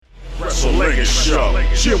Wrestling Show.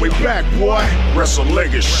 Here we back, boy.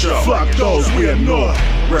 Wrestling Show. Fuck those we annoy.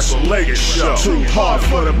 Wrestling Show. Too hard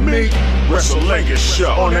for the meat. Wrestling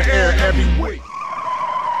Show. On the air every week.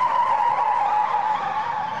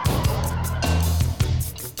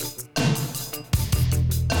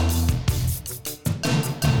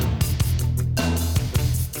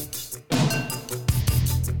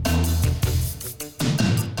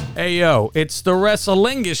 Hey, yo, it's the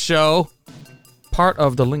Wrestlingus Show, part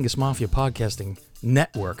of the Lingus Mafia Podcasting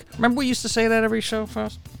Network. Remember we used to say that every show,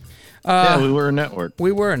 Faust? Yeah, we were a network.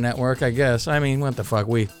 We were a network, I guess. I mean, what the fuck?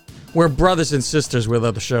 We're brothers and sisters with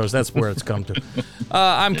other shows. That's where it's come to.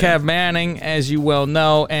 I'm Cav Manning, as you well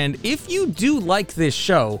know, and if you do like this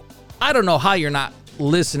show, I don't know how you're not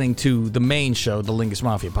listening to the main show, the Lingus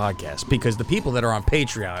Mafia Podcast, because the people that are on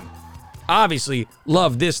Patreon obviously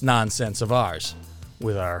love this nonsense of ours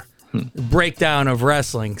with our breakdown of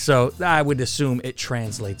wrestling, so I would assume it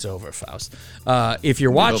translates over, Faust. If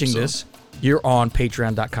you're watching this, you're on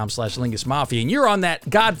patreon.com/Lingus Mafia, and you're on that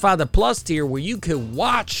Godfather Plus tier where you can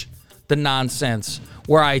watch the nonsense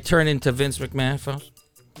where I turn into Vince McMahon, Faust.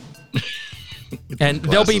 And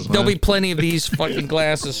there'll be plenty of these fucking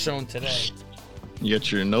glasses shown today. You got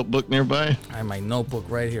your notebook nearby? I have my notebook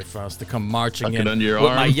right here, Faust, to come marching Tuck in it under your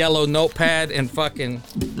with arm. my yellow notepad and fucking...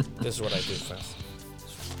 This is what I do, Faust.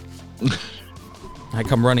 I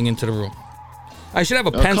come running into the room. I should have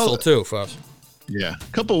a pencil too, Faust. Yeah.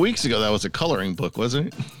 A couple of weeks ago, that was a coloring book, wasn't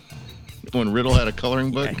it? When Riddle had a coloring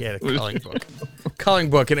book? I had a coloring book. Coloring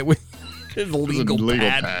book, and it was a legal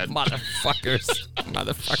pad. Motherfuckers.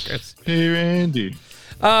 Motherfuckers. Hey, Randy.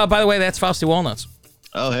 By the way, that's Fausty Walnuts.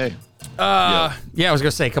 Oh, hey. Yeah, I was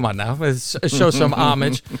going to say, come on now. Let's show some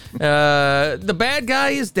homage. The bad guy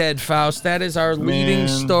is dead, Faust. That is our leading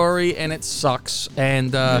story, and it sucks.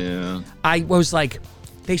 And I was like,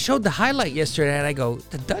 they showed the highlight yesterday, and I go,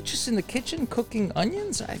 the Duchess in the kitchen cooking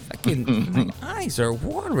onions? My eyes are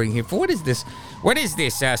watering here. What is this? What is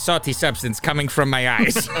this salty substance coming from my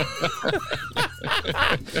eyes?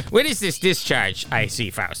 What is this discharge I see,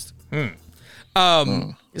 Faust?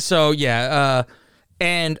 So, yeah,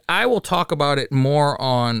 and I will talk about it more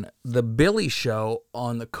on the Billy show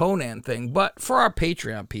on the Conan thing. But for our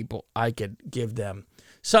Patreon people, I could give them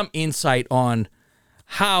some insight on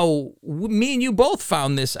how me and you both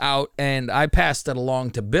found this out, and I passed it along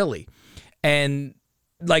to Billy. And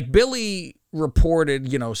like Billy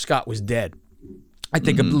reported, Scott was dead. I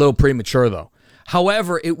think a little premature, though.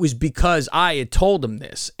 However, it was because I had told him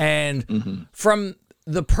this. And from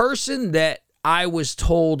the person that I was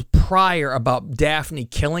told prior about Daphne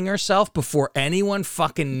killing herself before anyone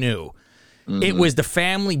fucking knew. It was the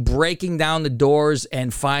family breaking down the doors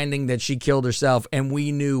and finding that she killed herself, and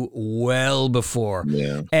we knew well before.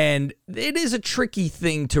 Yeah. And it is a tricky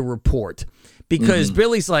thing to report because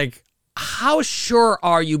Billy's like, how sure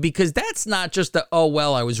are you? Because that's not just the, oh,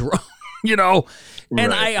 well, I was wrong,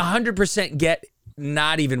 And I 100% get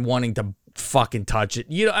not even wanting to fucking touch it.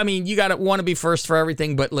 You gotta want to be first for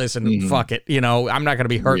everything, but listen, fuck it. I'm not gonna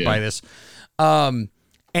be hurt by this. And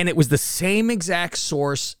it was the same exact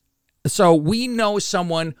source. So we know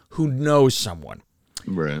someone who knows someone.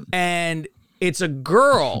 Right. And it's a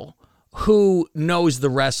girl who knows the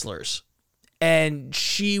wrestlers. And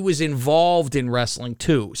she was involved in wrestling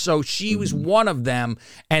too. So she was one of them,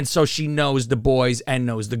 and so she knows the boys and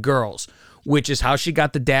knows the girls, which is how she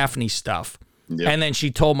got the Daphne stuff. Yep. And then she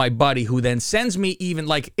told my buddy, who then sends me even,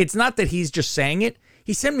 like, it's not that he's just saying it.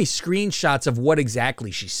 He sent me screenshots of what exactly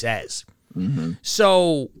she says.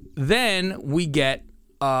 So then we get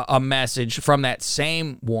a message from that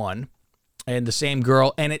same one and the same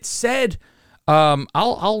girl. And it said,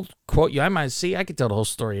 I'll quote you. I could tell the whole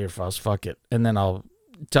story here, Faust. Fuck it. And then I'll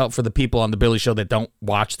tell it for the people on the Billy show that don't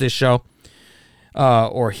watch this show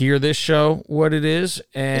or hear this show, what it is.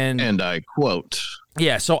 And I quote...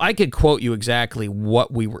 Yeah, so I could quote you exactly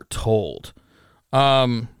what we were told.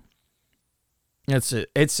 That's it.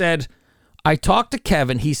 It said, I talked to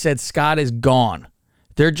Kevin. He said Scott is gone.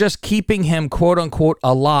 They're just keeping him, quote unquote,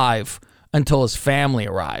 alive until his family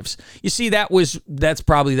arrives. You see, that's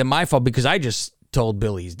probably my fault because I just told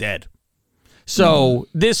Billy he's dead. So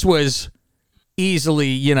this was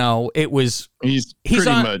easily, it was he's pretty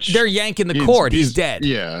on, much they're yanking the cord. He's dead.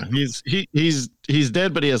 Yeah, he's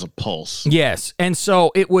dead, but he has a pulse. Yes, and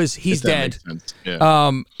so it was he's dead.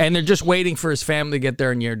 Yeah. And they're just waiting for his family to get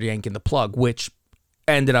there, and you're yanking the plug, which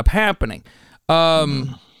ended up happening.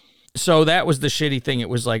 So that was the shitty thing. It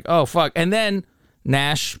was like, oh fuck, and then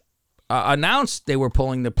Nash announced they were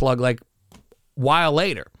pulling the plug like a while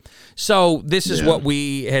later. So this is what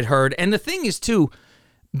we had heard, and the thing is too,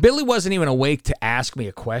 Billy wasn't even awake to ask me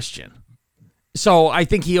a question. So I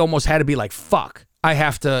think he almost had to be like, fuck, I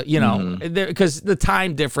have to, you know, because the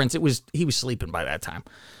time difference, he was sleeping by that time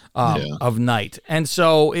of night. And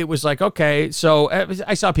so it was like, okay. So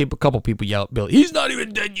I saw a couple people yell at Billy, he's not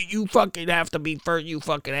even dead. You fucking have to be first, you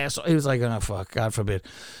fucking asshole. He was like, oh, fuck, God forbid.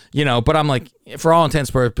 You know, but I'm like, for all intents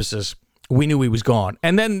and purposes, we knew he was gone.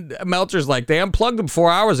 And then Meltzer's like, they unplugged him 4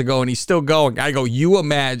 hours ago and he's still going. I go, you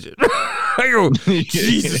imagine. I go,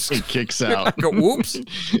 Jesus. He kicks out. I go, whoops.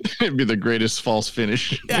 It'd be the greatest false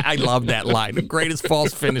finish. Yeah, I love that line. The greatest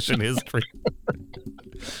false finish in history.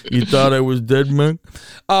 You thought I was dead, man?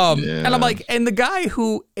 And I'm like, and the guy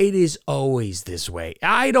who, it is always this way.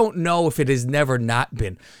 I don't know if it has never not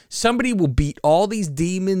been. Somebody will beat all these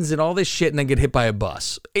demons and all this shit and then get hit by a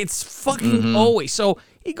bus. It's fucking always. So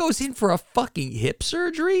he goes in for a fucking hip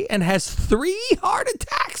surgery and has 3 heart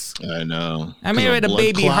attacks. I know. I mean, he had a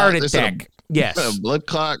baby heart attack. Yes. A blood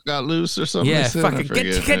clot got loose or something. Yeah, fucking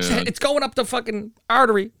it's going up the fucking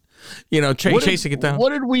artery. You know, chasing it down. What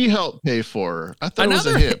did we help pay for? I thought it was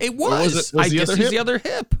a hip. It was. I guess it's the other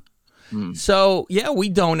hip. So yeah, we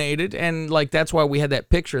donated, and like that's why we had that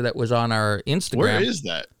picture that was on our Instagram. Where is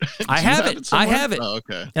that? I have it. I have it. Oh,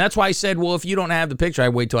 okay. And that's why I said, well, if you don't have the picture, I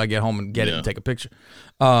wait till I get home and get it and take a picture.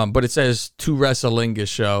 But it says to Wrestlingus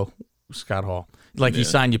show, Scott Hall. Like he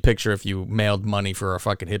signed your picture if you mailed money for a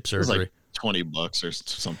fucking hip surgery. It was like $20 or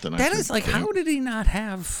something. That is like, how did he not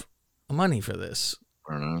have money for this?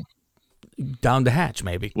 I don't know. Down the hatch,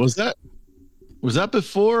 maybe. Was that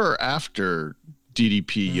before or after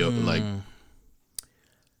DDP? Like,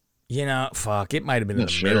 you know, fuck. It might have been in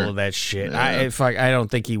the middle of that shit. Yeah. I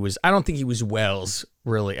don't think he was. I don't think he was Wells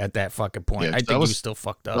really at that fucking point. I think he was still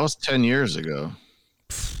fucked up. That was 10 years ago.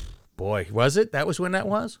 Boy, was it? That was when that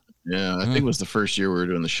was. Yeah, I think it was the first year we were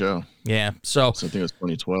doing the show. Yeah, so I think it was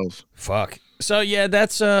 2012. Fuck. So yeah,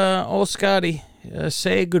 that's old Scotty.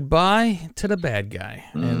 Say goodbye to the bad guy.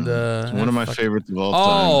 And it's one of my favorites of all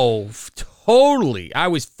time. Oh, totally. I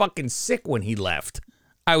was fucking sick when he left.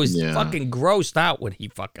 I was fucking grossed out when he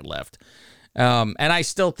fucking left. And I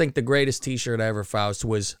still think the greatest T-shirt I ever found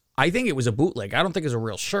was, I think it was a bootleg. I don't think it's a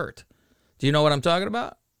real shirt. Do you know what I'm talking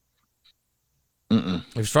about?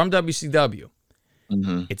 It was from WCW.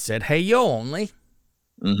 It said, "Hey yo" only.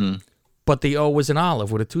 But the O was an olive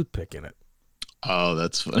with a toothpick in it. Oh,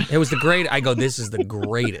 that's funny. It was the great. I go, this is the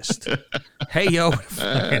greatest. Hey yo.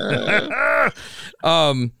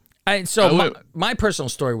 My personal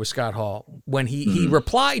story with Scott Hall, when he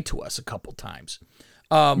replied to us a couple times.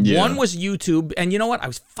 One was YouTube, and you know what? I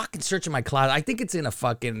was fucking searching my closet. I think it's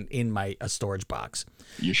in my storage box.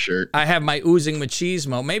 Your shirt. I have my Oozing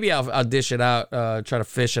Machismo. Maybe I'll dish it out, try to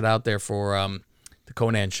fish it out there for the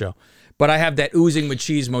Conan show. But I have that Oozing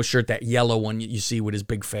Machismo shirt, that yellow one you see with his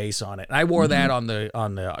big face on it. And I wore that on the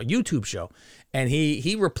YouTube show, and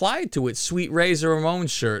he replied to it, "Sweet Razor Ramon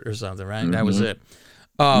shirt" or something, right? That was it.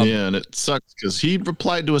 Yeah, and it sucks because he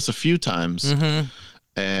replied to us a few times,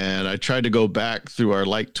 and I tried to go back through our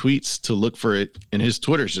liked tweets to look for it, and his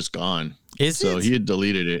Twitter's just gone. So he had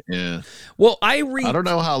deleted it. Yeah. Well, I don't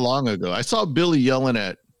know how long ago. I saw Billy yelling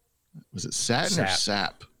at, was it Satin or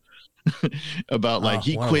Sap? About like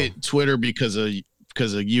he quit Twitter because of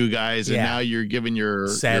you guys, and now you're giving your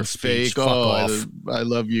fake. Off. I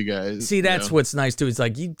love you guys. See, that's what's nice too. It's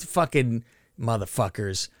like, you fucking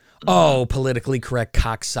motherfuckers. Oh, politically correct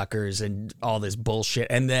cocksuckers and all this bullshit,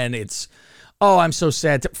 and then it's, oh, I'm so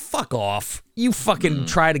sad. Fuck off. You fucking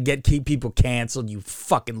try to keep people canceled. You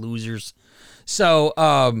fucking losers. So,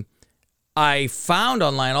 I found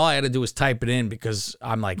online, all I had to do was type it in because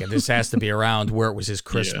I'm like, this has to be around where it was his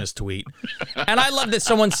Christmas tweet. And I love that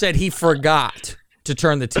someone said he forgot to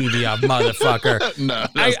turn the TV off, motherfucker. No,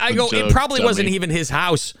 I go, it probably wasn't even his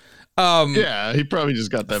house. Yeah, he probably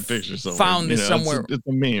just got that picture somewhere. Found this somewhere. It's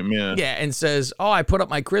a meme, yeah. Yeah, and says, oh, I put up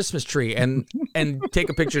my Christmas tree and take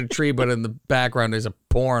a picture of the tree, but in the background there's a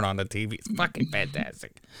porn on the TV. It's fucking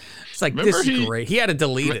fantastic. It's like, this is great. He had to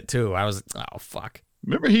delete it too. I was like, oh, fuck.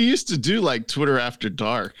 Remember, he used to do like Twitter after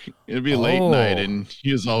dark. It'd be late night, and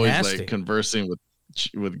he was always like conversing with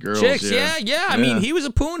girls. Chicks, yeah. I mean, he was a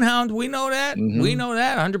poon hound. We know that. We know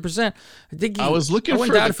that 100%. I think I was looking for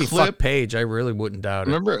doubt the if he clip. fucked Paige. I really wouldn't doubt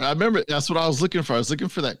it. I remember that's what I was looking for. I was looking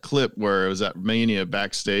for that clip where it was at Mania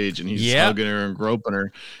backstage, and he's hugging her and groping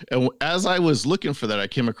her. And as I was looking for that, I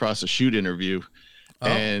came across a shoot interview.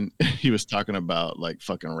 And he was talking about like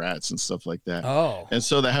fucking rats and stuff like that. And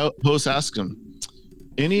so the host asked him,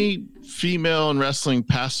 any female in wrestling,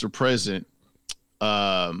 past or present,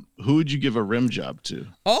 who would you give a rim job to?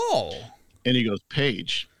 And he goes,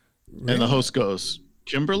 Paige. Really? And the host goes,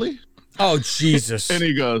 Kimberly? Oh, Jesus. And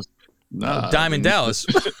he goes, nah. Diamond Dallas.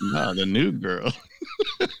 Nah, the new girl.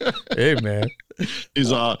 Hey, man.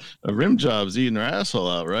 He's all, a rim job's eating her asshole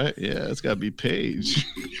out, right? Yeah, it's got to be Paige.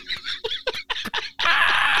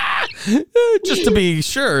 Just to be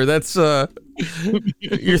sure, that's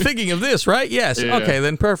you're thinking of this, right? Yes. Yeah. Okay,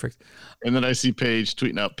 then perfect. And then I see Paige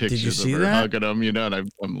tweeting out pictures see of her that? hugging him, you know, and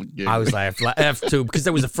I'm giggling. I was like, F too, because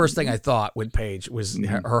that was the first thing I thought with Paige was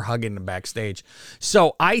her hugging him backstage.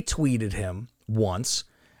 So I tweeted him once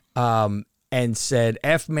and said,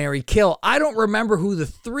 F, marry, kill. I don't remember who the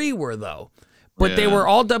three were, though, but they were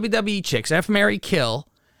all WWE chicks. F, marry, kill.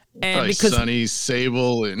 And Probably because Sunny,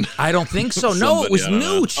 Sable, and I don't think so. No, it was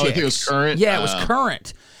new chicks. Oh, I think it was current? Yeah, it was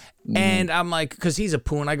current. And I'm like, because he's a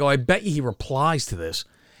poon. I go, I bet you he replies to this.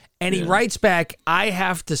 And he writes back, I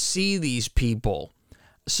have to see these people.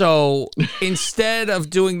 So instead of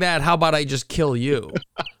doing that, how about I just kill you?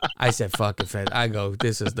 I said, fuck it. I go,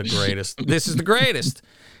 this is the greatest. This is the greatest.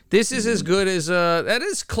 This is as good as, that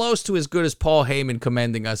is close to as good as Paul Heyman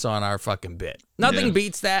commending us on our fucking bit. Nothing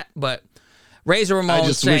beats that, but Razor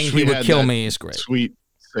Ramon saying he would kill me is great. Tweet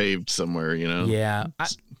saved somewhere, you know? Yeah.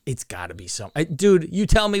 It's got to be something. Dude, you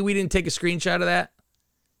tell me we didn't take a screenshot of that?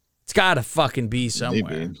 It's got to fucking be somewhere.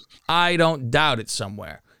 Maybe. I don't doubt it's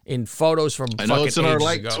somewhere. In photos from I know it's in our ages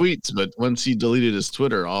like ago. tweets, but once he deleted his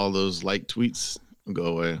Twitter, all those like tweets go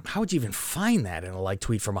away. How would you even find that in a like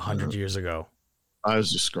tweet from 100 years ago? I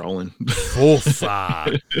was just scrolling. Oof,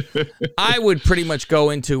 I would pretty much go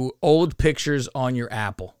into old pictures on your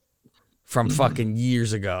Apple from fucking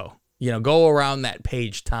years ago. You know, go around that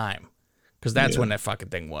page time because that's when that fucking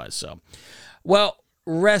thing was. So, well,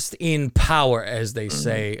 rest in power, as they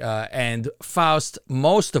say. And Faust,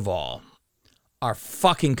 most of all, our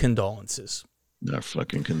fucking condolences. Our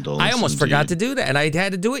fucking condolences. I almost forgot to do that, and I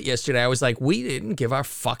had to do it yesterday. I was like, we didn't give our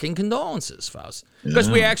fucking condolences, Faust. Because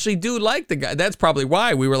we actually do like the guy. That's probably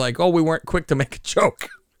why we were like, oh, we weren't quick to make a joke.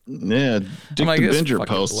 Yeah, Dick like, the this Binger fucking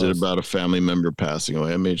posted blows. about a family member passing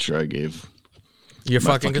away. I made sure I gave. Your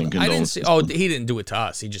My fucking, fucking I didn't see. condolences. Oh, he didn't do it to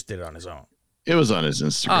us. He just did it on his own. It was on his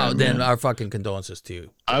Instagram. Oh, then yeah. our fucking condolences to you.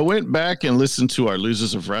 I went back and listened to our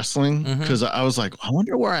Losers of Wrestling Mm-hmm. because I was like, I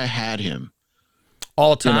wonder where I had him.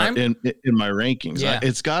 All You know, time? in my rankings. Yeah.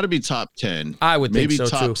 It's got to be top 10. I would think maybe so,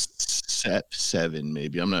 top too. 7,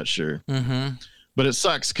 maybe. I'm not sure. Mm-hmm. But it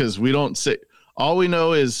sucks because we don't say. All we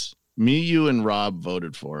know is me, you, and Rob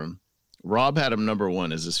voted for him. Rob had him number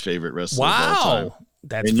 1 as his favorite wrestler of all time. Wow.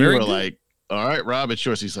 That's And you very were good. like, all right, Rob, it's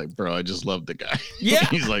yours. He's like, bro, I just love the guy. Yeah.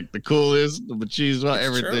 He's like the coolest, the cheese about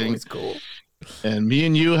everything. It's cool. And me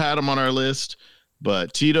and you had him on our list,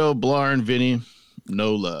 but Tito, Blar, and Vinny,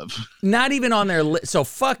 no love. Not even on their list. So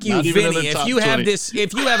fuck you, Not even in Vinny. the If top you have 20. this,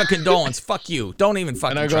 if you have a condolence, fuck you. Don't even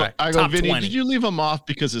fucking And I try. go, Top Vinny, 20. did you leave him off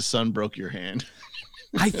because his son broke your hand?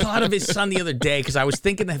 I thought of his son the other day because I was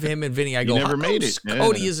thinking of him and Vinny. I go, never how made come it.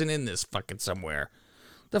 Cody Yeah. isn't in this fucking somewhere.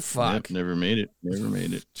 The fuck? Yep, never made it. Never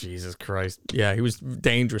made it. Jesus Christ. Yeah, he was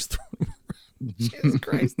dangerous. Jesus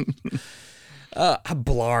Christ.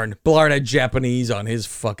 Blarn had Japanese on his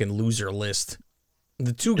fucking loser list.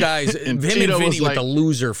 The two guys, him and Tito Vinny was with like- the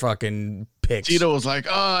loser fucking picks. Tito was like,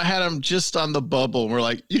 oh, I had him just on the bubble. And we're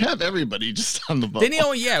like, you have everybody just on the bubble. Didn't he?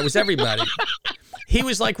 Oh, yeah, it was everybody. He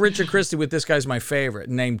was like Richard Christie with this guy's my favorite,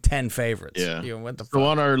 named 10 favorites. Yeah. You know, what the So fuck?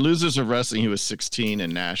 on our Losers of Wrestling, he was 16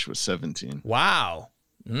 and Nash was 17. Wow.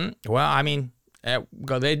 Well, I mean,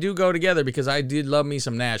 they do go together because I did love me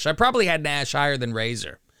some Nash. I probably had Nash higher than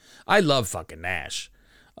Razor. I love fucking Nash.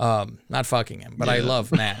 Not fucking him, but I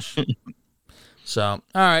love Nash. So, all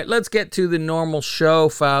right, let's get to the normal show,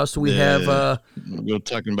 Faust. We have We're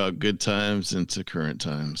talking about good times into current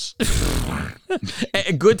times.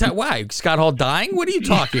 a good time. Why? Scott Hall dying? What are you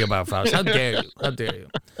talking about, Faust? How dare you? How dare you?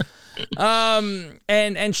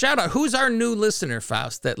 And shout out, who's our new listener,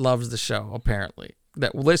 Faust, that loves the show, apparently?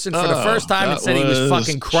 That listened for the first time and that said he was was-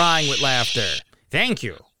 fucking crying with laughter. Thank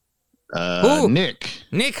you. Who? Nick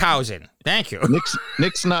Hausen. Thank you.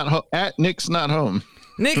 Nick's not at Nick's not home.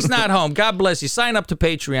 Nick's not home. God bless you. Sign up to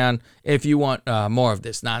Patreon if you want more of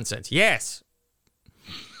this nonsense. Yes.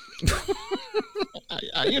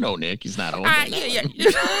 You know Nick, he's not home.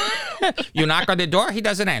 Yeah. You knock on the door, he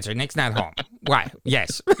doesn't answer. Nick's not home. Why?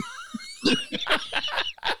 Yes.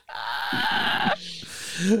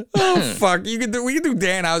 Oh fuck! We can do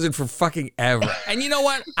Danhausen for fucking ever. And you know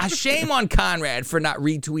what? A shame on Conrad for not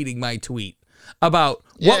retweeting my tweet about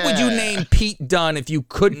what would you name Pete Dunne if you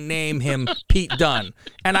couldn't name him Pete Dunne.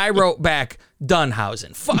 And I wrote back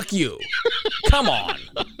Dunhausen. Fuck you. Come on.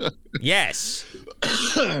 Yes.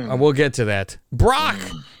 We'll get to that. Brock.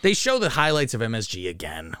 They show the highlights of MSG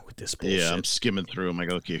again with this bullshit. Yeah, I'm skimming through them. I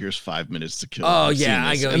go, okay, here's 5 minutes to kill. Oh, I've seen yeah,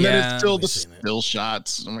 I this. go, and then yeah, it's still the I've seen it. still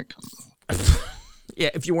shots. I'm like, come on. Yeah,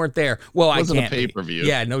 if you weren't there. Well, I wasn't can't a pay-per-view.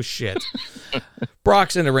 Yeah, no shit.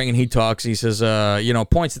 Brock's in the ring and he talks. He says,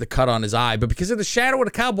 points to the cut on his eye, but because of the shadow of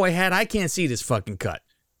the cowboy hat, I can't see this fucking cut.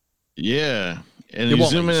 Yeah. And you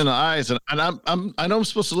zoom in on the eyes, and I know I'm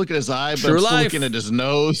supposed to look at his eye, but I'm still looking at his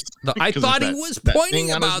nose. I thought he was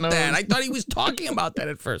pointing about that. I thought he was talking about that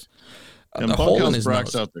at first. And Bunkhouse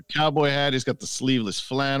Brock's out the cowboy hat. He's got the sleeveless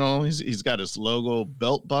flannel. He's got his logo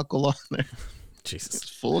belt buckle on there. Jesus, it's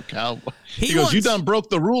full of cowboy. He goes, "You done broke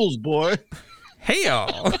the rules, boy." Hey,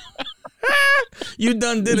 y'all. You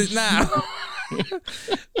done did it now.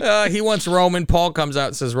 He wants Roman. Paul comes out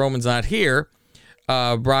and says Roman's not here.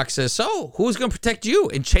 Brock says, so who's going to protect you?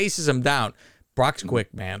 And chases him down. Brock's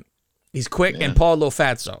quick, man. He's quick, and Paul a little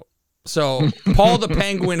fatso. So Paul the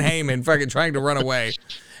Penguin Heyman fucking trying to run away.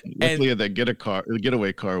 Luckily, they get a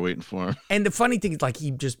getaway car waiting for him. And the funny thing is, like,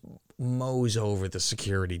 he just mows over the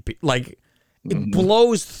security. Like, it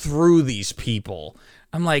blows through these people.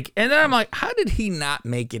 I'm like, how did he not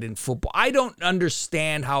make it in football? I don't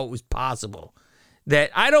understand how it was possible.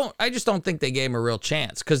 I just don't think they gave him a real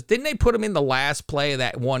chance. Because didn't they put him in the last play of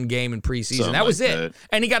that one game in preseason? Something that was like it. that.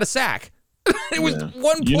 And he got a sack. It was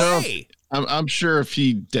one play. I'm sure if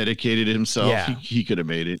he dedicated himself, he could have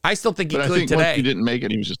made it. I still think he could today. Once he didn't make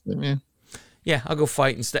it, he was just like, man. Yeah, I'll go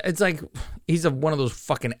fight instead. It's like he's one of those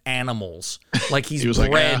fucking animals. Like he's he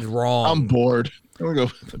bred wrong. I'm bored. I'm going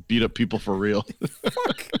to go beat up people for real.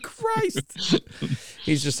 Fucking Christ.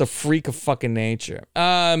 He's just a freak of fucking nature.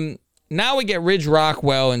 Now we get Ridge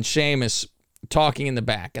Rockwell and Sheamus talking in the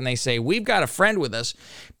back, and they say, we've got a friend with us.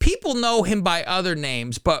 People know him by other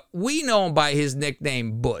names, but we know him by his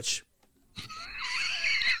nickname, Butch.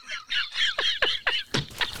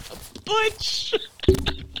 Butch.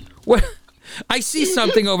 What? I see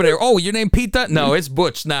something over there. Oh, your name Pete Dunne? No, it's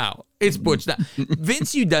Butch now. It's Butch now.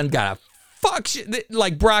 Vince, you done got a fuck shit.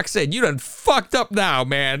 Like Brock said, you done fucked up now,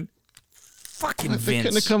 man. Fucking Vince. They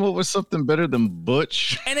couldn't come up with something better than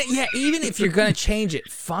Butch. And even if you're gonna change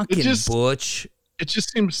it, fucking Butch. It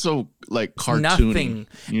just seems so like cartoony. Nothing.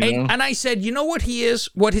 You know? And I said, you know what he is?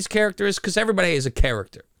 What his character is? Because everybody is a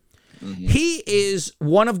character. Mm-hmm. He is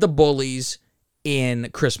one of the bullies in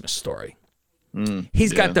Christmas Story.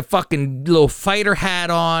 He's got the fucking little fighter hat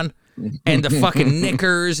on and the fucking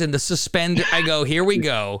knickers and the suspender. I go, here we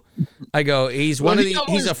go. I go, he's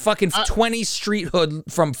he's a fucking 20 street hood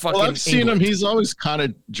from fucking I've seen England. him. He's always kind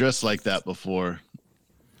of dressed like that before.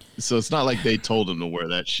 So it's not like they told him to wear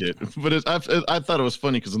that shit. But I thought it was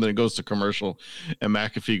funny because then it goes to commercial and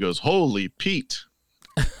McAfee goes, holy Pete.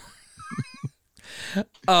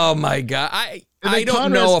 Oh, my God. I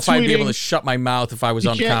don't know if I'd be able to shut my mouth if I was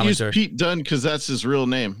on the commentary. You can't use Pete Dunne because that's his real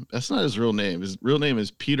name. That's not his real name. His real name is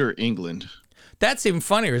Peter England. That's even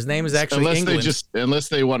funnier. His name is actually England. Unless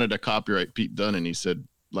they wanted to copyright Pete Dunne and he said,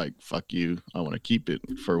 like, fuck you. I want to keep it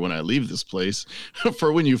for when I leave this place.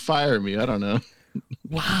 For when you fire me. I don't know.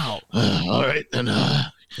 Wow. All right. Then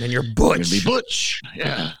you're Butch. Be Butch.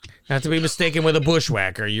 Yeah. Not to be mistaken with a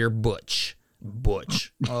bushwhacker. You're Butch.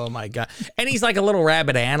 Oh my God. And he's like a little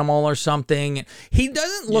rabid animal or something. He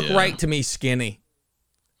doesn't look right to me skinny.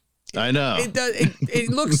 I know.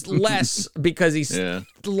 It looks less because he's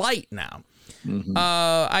light now. Mm-hmm.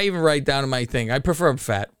 I even write down in my thing, I prefer him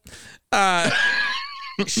fat.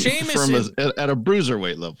 Sheamus at a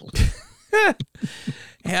bruiserweight level.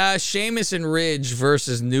 Sheamus and Ridge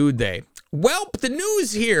versus New Day. Well, the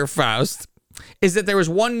news here, Faust, is that there was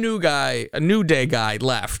one New Day guy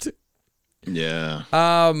left. Yeah.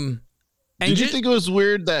 And did you think it was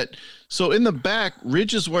weird that so in the back,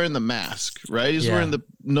 Ridge is wearing the mask, right? He's wearing the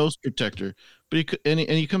nose protector, but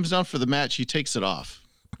he comes down for the match. He takes it off.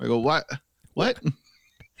 I go, what?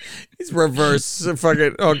 He's reverse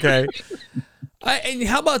fucking okay. And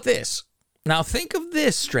how about this? Now think of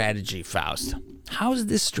this strategy, Faust. How's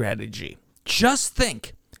this strategy? Just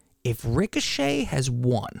think, if Ricochet has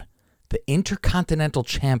won the Intercontinental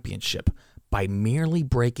Championship by merely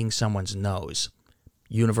breaking someone's nose,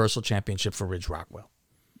 Universal Championship for Ridge Rockwell.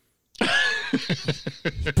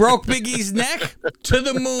 Broke Big E's neck? To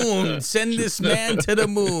the moon. Send this man to the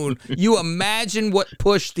moon. You imagine what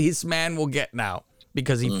push this man will get now.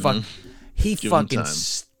 Because he fucking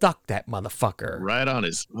stuck that motherfucker. Right on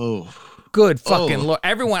his... Good fucking Lord.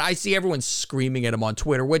 I see everyone screaming at him on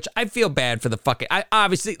Twitter, which I feel bad for the fucking... I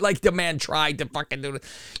obviously, like, the man tried to fucking do it.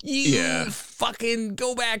 You fucking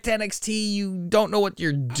go back to NXT. You don't know what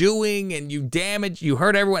you're doing, and you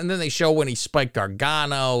hurt everyone. And then they show when he spiked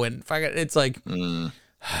Gargano, and fucking... It's like...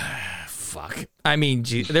 Fuck. I mean,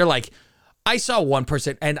 geez, they're like... I saw one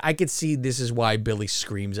person, and I could see this is why Billy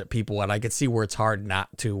screams at people, and I could see where it's hard not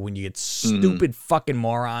to when you get stupid fucking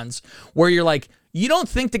morons, where you're like, You don't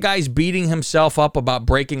think the guy's beating himself up about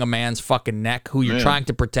breaking a man's fucking neck who you're trying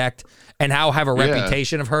to protect and have a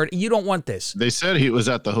reputation of hurt? You don't want this. They said he was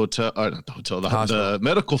at the hotel, not the hotel, the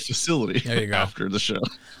medical facility there you go. after the show.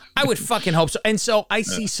 I would fucking hope so. And so I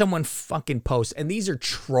see someone fucking post, and these are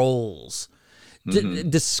trolls.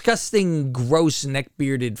 Disgusting, gross,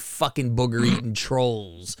 neck-bearded, fucking booger-eating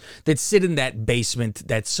trolls that sit in that basement,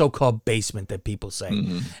 that so-called basement that people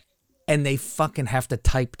say. And they fucking have to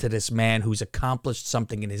type to this man who's accomplished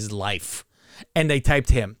something in his life. And they typed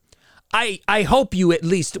him. I hope you at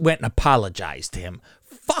least went and apologized to him.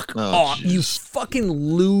 Fuck off, you fucking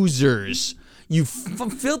losers. You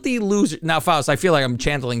filthy loser. Now, Faust, I feel like I'm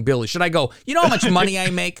channeling Billy. Should I go, you know how much money I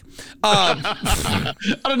make? I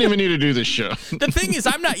don't even need to do this show. The thing is,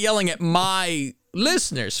 I'm not yelling at my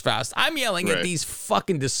listeners, Faust. I'm yelling at these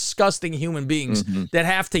fucking disgusting human beings that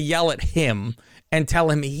have to yell at him and tell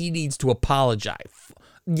him he needs to apologize.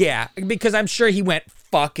 Yeah, because I'm sure he went,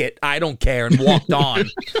 fuck it, I don't care, and walked on.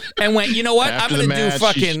 And went, you know what? After I'm going to do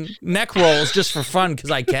fucking neck rolls just for fun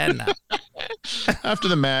because I can now. After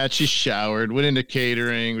the match, he showered, went into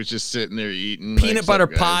catering, was just sitting there eating. Peanut butter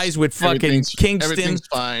pies with fucking Kingston. Everything's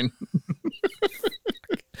fine.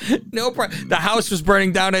 No problem. The house was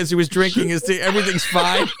burning down as he was drinking his tea. Everything's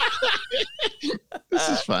fine. This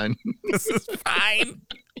is fine. This is fine.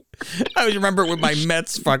 I always remember it with my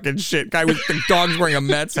Mets fucking shit. The dog's wearing a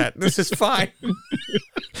Mets hat. This is fine.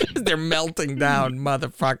 They're melting down,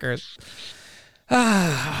 motherfuckers.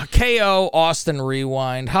 KO, Austin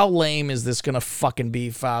Rewind. How lame is this going to fucking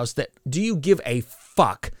be, Faust? Do you give a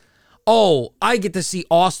fuck? Oh, I get to see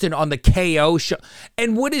Austin on the KO show.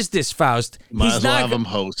 And what is this, Faust? Might as well have him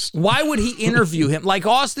host. Why would he interview him? Like,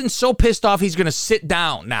 Austin's so pissed off he's going to sit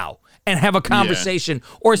down now and have a conversation.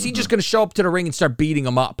 Or is he just going to show up to the ring and start beating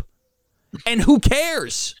him up? And who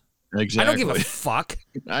cares? Exactly. I don't give a fuck.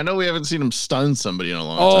 I know we haven't seen him stun somebody in a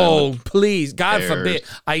long time. Oh, please. God forbid.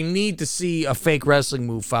 I need to see a fake wrestling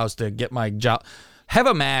move, Faust, to get my job. Have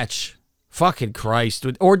a match. Fucking Christ.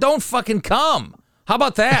 Or don't fucking come. How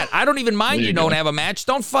about that? I don't even mind you don't have a match.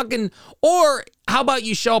 Don't fucking... Or how about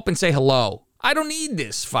you show up and say hello? I don't need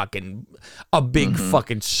this fucking... A big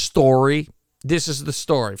fucking story. This is the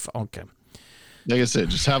story. Okay. Like I said,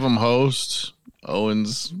 just have him host.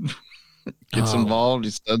 Owens... gets involved,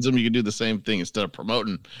 he stuns him. You can do the same thing instead of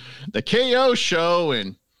promoting the KO show,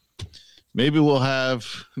 and maybe we'll have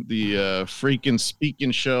the freaking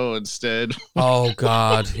speaking show instead. Oh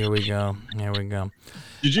God, here we go.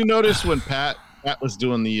 Did you notice when Pat was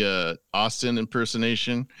doing the Austin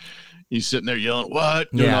impersonation? He's sitting there yelling,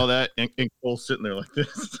 "What?" Doing all that, and Cole's sitting there like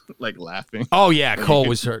this, like laughing. Oh yeah, Cole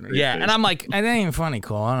was hurting. Yeah, and I'm like, it ain't even funny,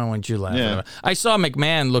 Cole. I don't want you laughing. Yeah. I saw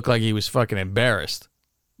McMahon look like he was fucking embarrassed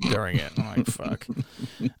during it. I'm like, fuck.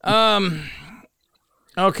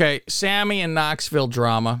 Okay, Sammy and Knoxville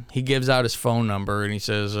drama. He gives out his phone number and he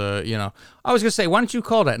says, I was gonna say, why don't you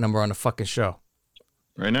call that number on the fucking show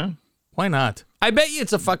right now? Why not? I bet you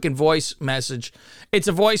it's a fucking voice message. It's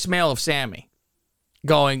a voicemail of Sammy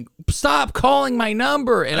going, stop calling my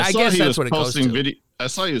number. And I guess that's what it goes to. I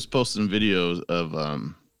saw he was posting videos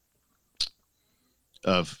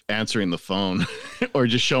of answering the phone or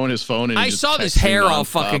just showing his phone. And I saw this hair all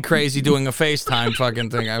fucking crazy doing a FaceTime fucking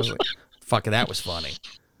thing. I was like, fucking, that was funny.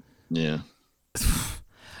 Yeah.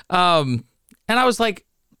 And I was like,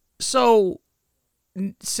 so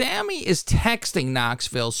Sammy is texting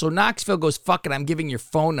Knoxville. So Knoxville goes, fuck it, I'm giving your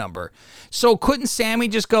phone number. So couldn't Sammy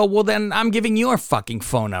just go, well, then I'm giving your fucking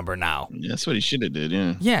phone number now? Yeah, that's what he should have did,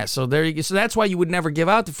 yeah. Yeah, so there you go. So that's why you would never give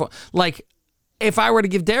out the phone. Like, if I were to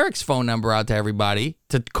give Derek's phone number out to everybody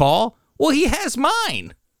to call, well, he has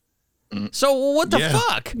mine. So what the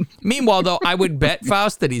fuck? Meanwhile, though, I would bet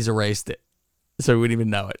Faust that he's erased it. So we wouldn't even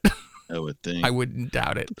know it. I would think. I wouldn't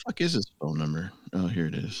doubt it. What the fuck is his phone number? Oh, here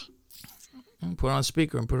it is. Put it on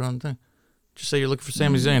speaker and put it on the thing. Just say you're looking for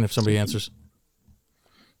Sami Zayn if somebody answers.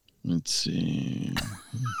 Let's see.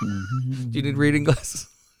 Do you need reading glasses?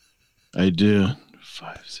 I do.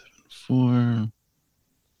 574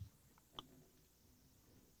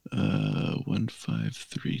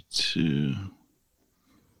 1532.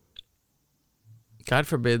 God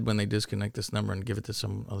forbid when they disconnect this number and give it to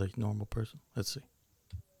some other normal person. Let's see.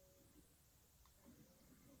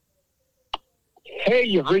 Hey,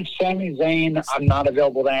 you've reached Sami Zayn. I'm not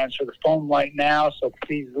available to answer the phone right now, so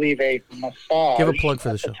please leave a massage. Give a plug for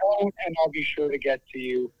the show. And I'll be sure to get to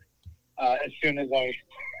you as soon as I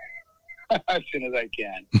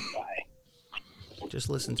can. Bye. Just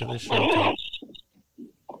listen to this show.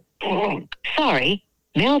 Sorry,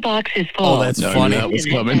 mailbox is full. Oh, that's funny. That was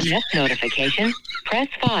coming. SMS notification. Press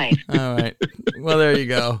 5. All right. Well, there you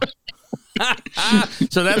go.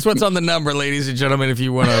 So that's what's on the number, ladies and gentlemen, if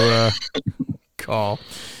you want to call.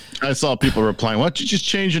 I saw people replying, "Why don't you just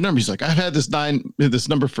change your number?" He's like, "I've had this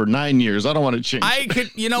number for 9 years. I don't want to change." I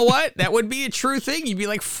could, you know what? That would be a true thing. You'd be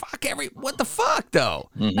like, "Fuck what the fuck,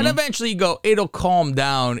 though?" Mm-hmm. And eventually you go, it'll calm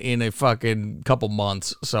down in a fucking couple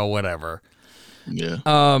months. So whatever. Yeah.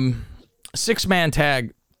 6-man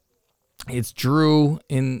tag. It's Drew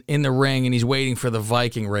in the ring, and he's waiting for the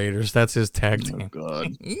Viking Raiders. That's his tag team. Oh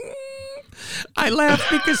God. I laugh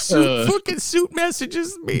because fucking Suit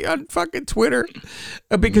messages me on fucking Twitter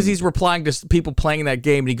because he's replying to people playing that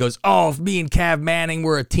game, and he goes, "Oh, if me and Cav Manning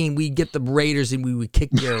were a team, we'd get the Raiders and we would kick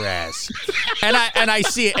your ass." and I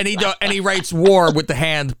see it, and he writes "war" with the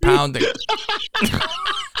hand pounding.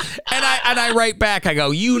 And I write back, I go,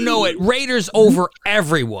 "You know it, Raiders over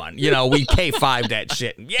everyone. You know, we K5 that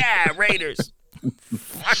shit. Yeah, Raiders."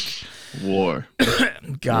 Fuck. War.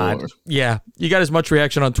 God. War. Yeah. You got as much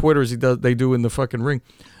reaction on Twitter as they do in the fucking ring.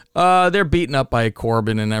 They're beaten up by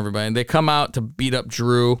Corbin and everybody. And they come out to beat up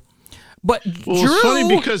Drew. But Drew, it's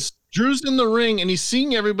funny because Drew's in the ring and he's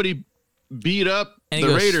seeing everybody beat up and the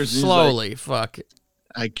he goes, Raiders. And slowly, like, fuck.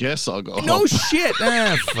 I guess I'll go No home. shit.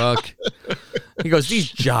 Fuck. He goes,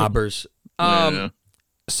 "These jobbers." Yeah.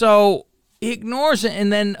 So he ignores it,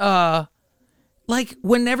 and then like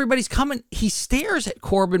when everybody's coming, he stares at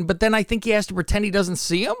Corbin, but then I think he has to pretend he doesn't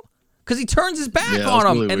see him because he turns his back on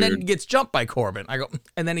him, really and then weird. gets jumped by Corbin. I go,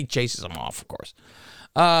 and then he chases him off, of course.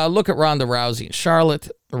 Look at Ronda Rousey and Charlotte.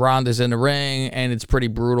 Ronda's in the ring, and it's pretty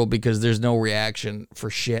brutal because there's no reaction for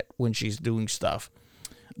shit when she's doing stuff.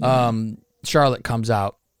 Charlotte comes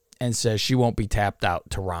out and says she won't be tapped out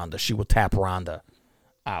to Ronda. She will tap Ronda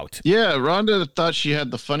out. Yeah, Ronda thought she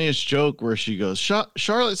had the funniest joke where she goes,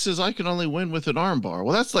 Charlotte says I can only win with an armbar.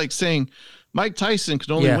 Well, that's like saying Mike Tyson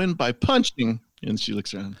can only win by punching. And she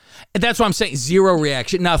looks around. And that's what I'm saying. Zero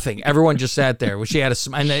reaction. Nothing. Everyone just sat there. Well, she had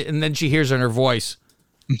and then she hears in her voice.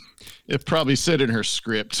 It probably said in her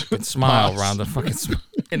script. And smile, Ronda. Fucking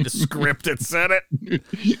in the script it said it.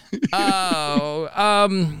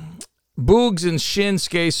 Boogs and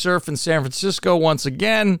Shinsuke surf in San Francisco once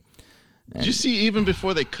again. Did you see even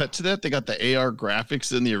before they cut to that, they got the AR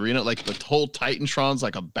graphics in the arena, like the whole Titantron's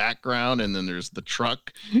like a background, and then there's the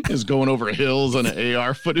truck is going over hills and an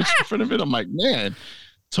AR footage in front of it. I'm like, man,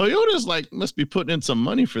 Toyota's like must be putting in some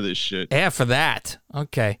money for this shit. Yeah, for that.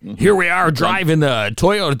 Okay. Here we are driving the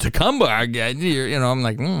Toyota Tacoma again. You know, I'm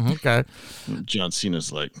like, okay. John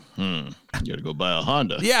Cena's like, you gotta go buy a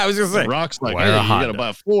Honda. Yeah, I was gonna say. Rock's like, Why hey, a you Honda? gotta buy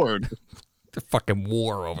a Ford. The fucking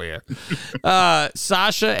war over here.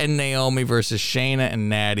 Sasha and Naomi versus Shayna and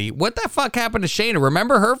Natty. What the fuck happened to Shayna?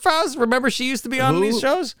 Remember her, Faz? Remember she used to be on these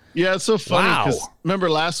shows? Yeah, it's so funny Wow. because remember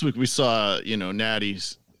last week we saw,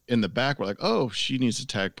 Natty's in the back. We're like, oh, she needs a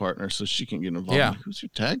tag partner so she can get involved. Yeah. I'm like, who's your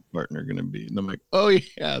tag partner going to be? And I'm like, oh,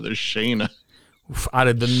 yeah, there's Shayna. Out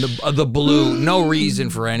of the blue. No reason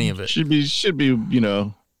for any of it. Should be,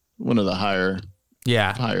 one of the higher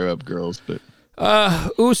up girls. But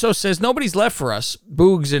Uso says, nobody's left for us.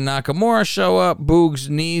 Boogs and Nakamura show up. Boogs'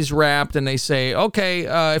 knees wrapped, and they say,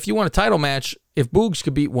 okay, if you want a title match, if Boogs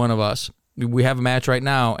could beat one of us, we have a match right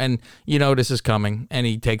now, and you know this is coming. And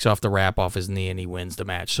he takes off the wrap off his knee, and he wins the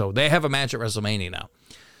match. So they have a match at WrestleMania now.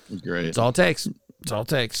 great. That's all it takes. That's all it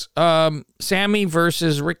takes. Sammy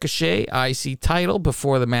versus Ricochet, IC title.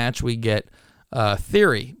 Before the match, we get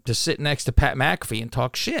Theory to sit next to Pat McAfee and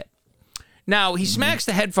talk shit. Now, he smacks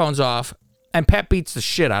the headphones off, and Pat beats the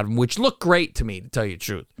shit out of him, which looked great to me, to tell you the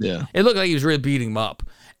truth. Yeah. It looked like he was really beating him up.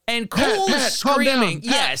 And Cole is screaming,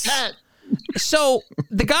 yes. Pat. So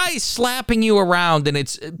the guy's slapping you around, and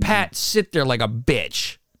it's Pat sit there like a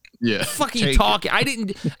bitch. Yeah. Fucking talking. I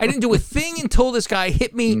didn't do a thing until this guy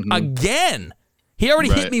hit me again. He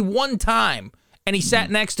already hit me one time, and he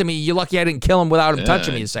sat next to me. You're lucky I didn't kill him without him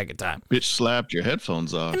touching me the second time. Bitch slapped your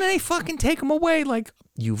headphones off. And then they fucking take him away like,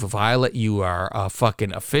 you are a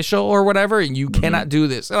fucking official or whatever, and you cannot do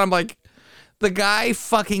this. And I'm like, the guy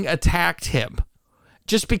fucking attacked him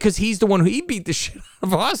just because he's the one who he beat the shit out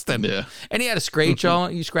of Austin. Yeah. And he had a scratch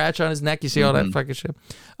on his neck. You see all that fucking shit.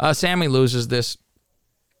 Sammy loses this.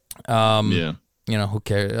 Yeah. You know, who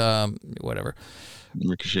cares? Whatever.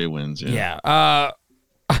 Ricochet wins. Yeah. I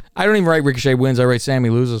don't even write Ricochet wins. I write Sammy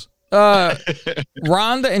loses.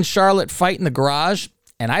 Ronda and Charlotte fight in the garage,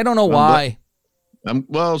 and I don't know why.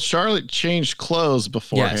 Well, Charlotte changed clothes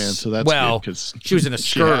beforehand, so that's good because she was in a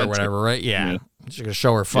skirt or had whatever, to. right? Yeah. She's gonna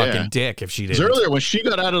show her fucking dick if she did. Earlier when she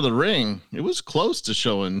got out of the ring, it was close to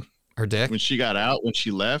showing her dick when she got out, when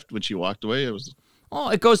she left, when she walked away. It was. Oh,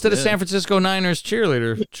 it goes to the San Francisco Niners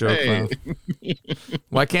cheerleader joke. Hey.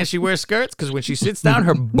 Why can't she wear skirts? Because when she sits down,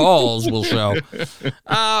 her balls will show.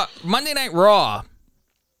 Monday Night Raw.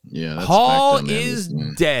 Yeah, that's Hall SmackDown, man. is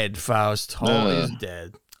dead, Faust. Hall is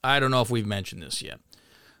dead. I don't know if we've mentioned this yet.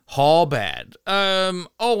 Hall bad.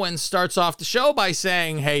 Owen starts off the show by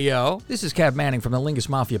saying, "Hey, yo, this is Cav Manning from the Lingus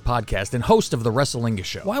Mafia podcast and host of the WrestleLingus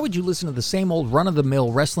Show. Why would you listen to the same old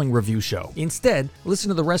run-of-the-mill wrestling review show? Instead, listen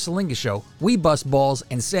to the WrestleLingus Show. We bust balls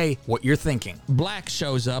and say what you're thinking." Black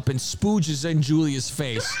shows up and spooges in Julia's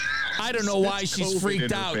face. I don't know why she's COVID freaked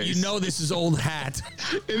in her out. face. You know this is old hat.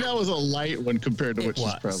 And that was a light one compared to what she's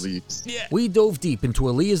was. probably used. Yeah. We dove deep into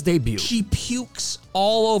Aaliyah's debut. She pukes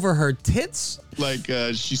all over her tits. Like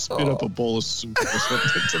she spit up a bowl of soup or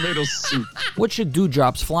something, tomato soup. What should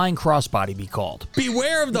Dewdrop's flying crossbody be called?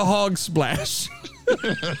 Beware of the hog splash.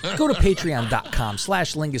 Go to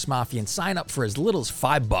patreon.com/LingusMafia and sign up for as little as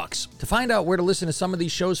 $5. To find out where to listen to some of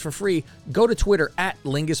these shows for free, go to Twitter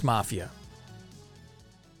 @LingusMafia.